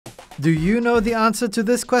Do you know the answer to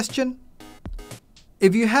this question?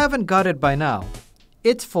 If you haven't got it by now,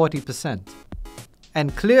 it's 40%.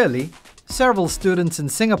 And clearly, several students in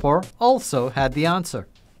Singapore also had the answer.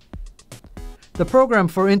 The Program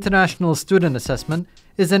for International Student Assessment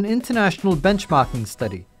is an international benchmarking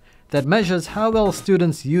study that measures how well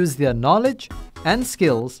students use their knowledge and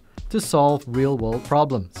skills to solve real-world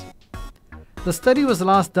problems. The study was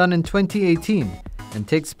last done in 2018 and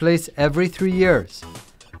takes place every 3 years.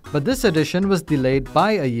 But this edition was delayed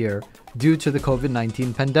by a year due to the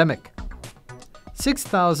COVID-19 pandemic.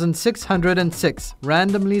 6,606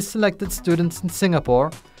 randomly selected students in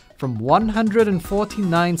Singapore from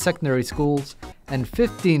 149 secondary schools and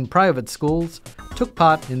 15 private schools took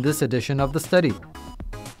part in this edition of the study.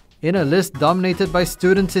 In a list dominated by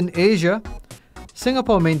students in Asia,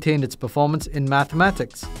 Singapore maintained its performance in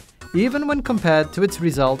mathematics, even when compared to its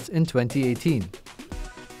results in 2018.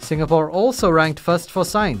 Singapore also ranked first for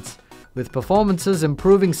science, with performances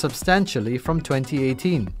improving substantially from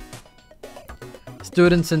 2018.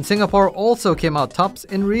 Students in Singapore also came out tops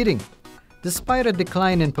in reading, despite a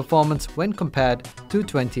decline in performance when compared to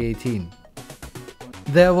 2018.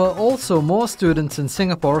 There were also more students in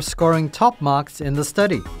Singapore scoring top marks in the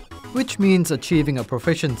study, which means achieving a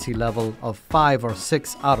proficiency level of 5 or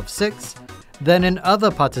 6 out of 6, than in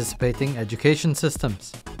other participating education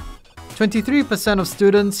systems. 23% of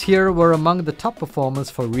students here were among the top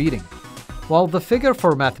performers for reading, while the figure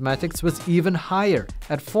for mathematics was even higher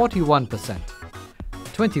at 41%.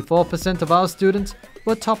 24% of our students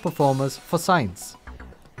were top performers for science.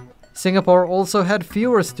 Singapore also had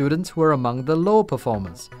fewer students who were among the low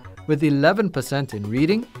performers, with 11% in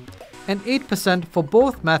reading and 8% for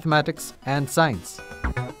both mathematics and science.